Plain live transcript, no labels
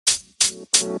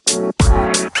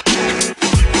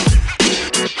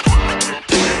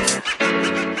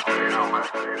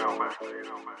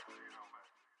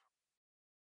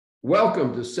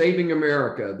Welcome to Saving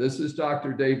America. This is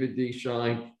Dr. David D.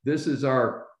 Schein. This is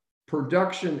our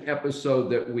production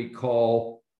episode that we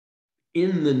call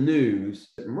In the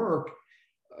News. Merck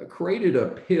created a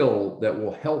pill that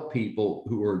will help people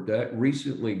who are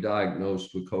recently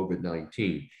diagnosed with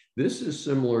COVID-19. This is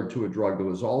similar to a drug that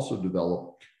was also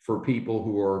developed for people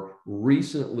who are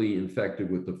recently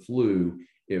infected with the flu.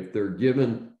 If they're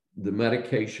given the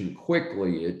medication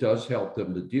quickly, it does help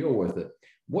them to deal with it.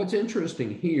 What's interesting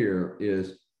here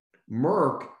is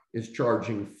Merck is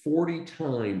charging 40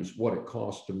 times what it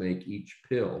costs to make each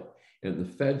pill. And the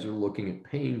feds are looking at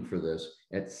paying for this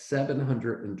at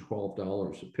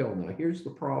 $712 a pill. Now, here's the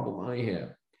problem I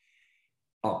have.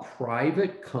 A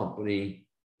private company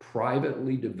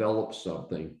privately develops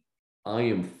something. I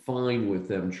am fine with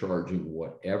them charging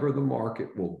whatever the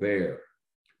market will bear.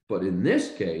 But in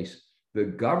this case, the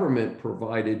government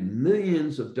provided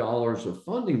millions of dollars of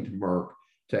funding to Merck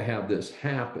to have this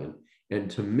happen.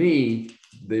 And to me,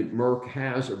 Merck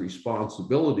has a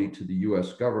responsibility to the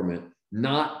US government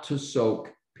not to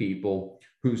soak people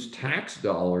whose tax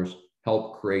dollars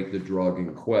help create the drug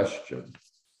in question.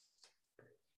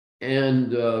 And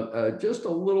just a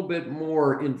little bit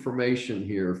more information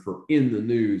here for In the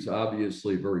News,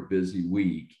 obviously a very busy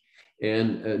week.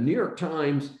 And New York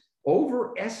Times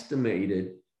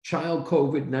overestimated child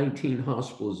COVID-19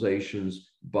 hospitalizations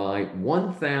by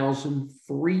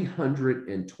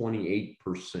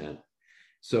 1,328%.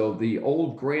 So the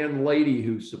old grand lady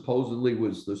who supposedly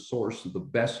was the source of the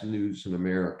best news in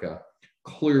America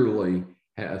clearly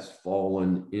has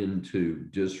fallen into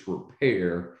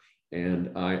disrepair.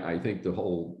 And I think the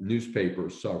whole newspaper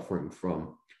is suffering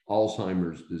from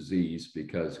Alzheimer's disease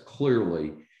because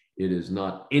clearly it is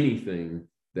not anything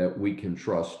that we can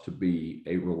trust to be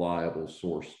a reliable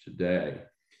source today.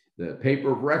 The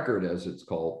paper of record, as it's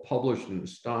called, published an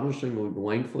astonishingly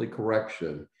lengthy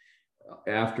correction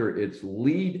after its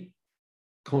lead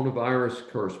coronavirus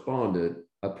correspondent,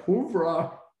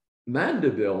 Apoorva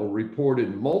Mandaville,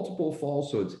 reported multiple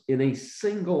falsehoods in a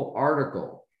single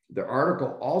article. The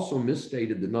article also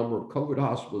misstated the number of COVID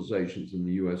hospitalizations in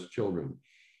the US children.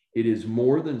 It is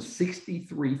more than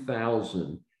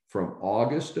 63,000 from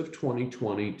August of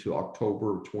 2020 to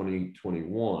October of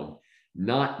 2021,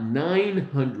 not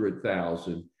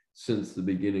 900,000 since the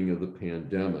beginning of the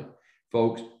pandemic.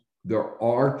 Folks, there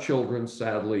are children,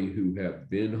 sadly, who have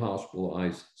been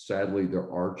hospitalized. Sadly, there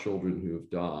are children who have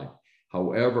died.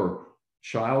 However,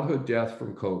 childhood death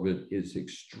from COVID is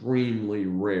extremely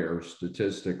rare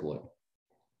statistically.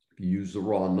 If you use the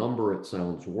raw number, it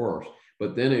sounds worse.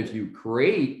 But then if you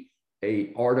create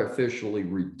an artificially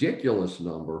ridiculous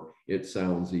number, it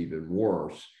sounds even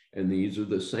worse. And these are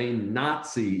the same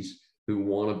Nazis who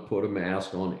want to put a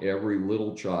mask on every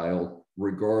little child,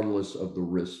 regardless of the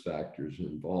risk factors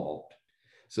involved.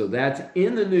 So that's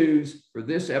In the News for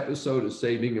this episode of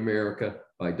Saving America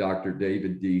by Dr.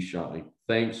 David D. Schein.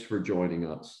 Thanks for joining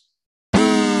us.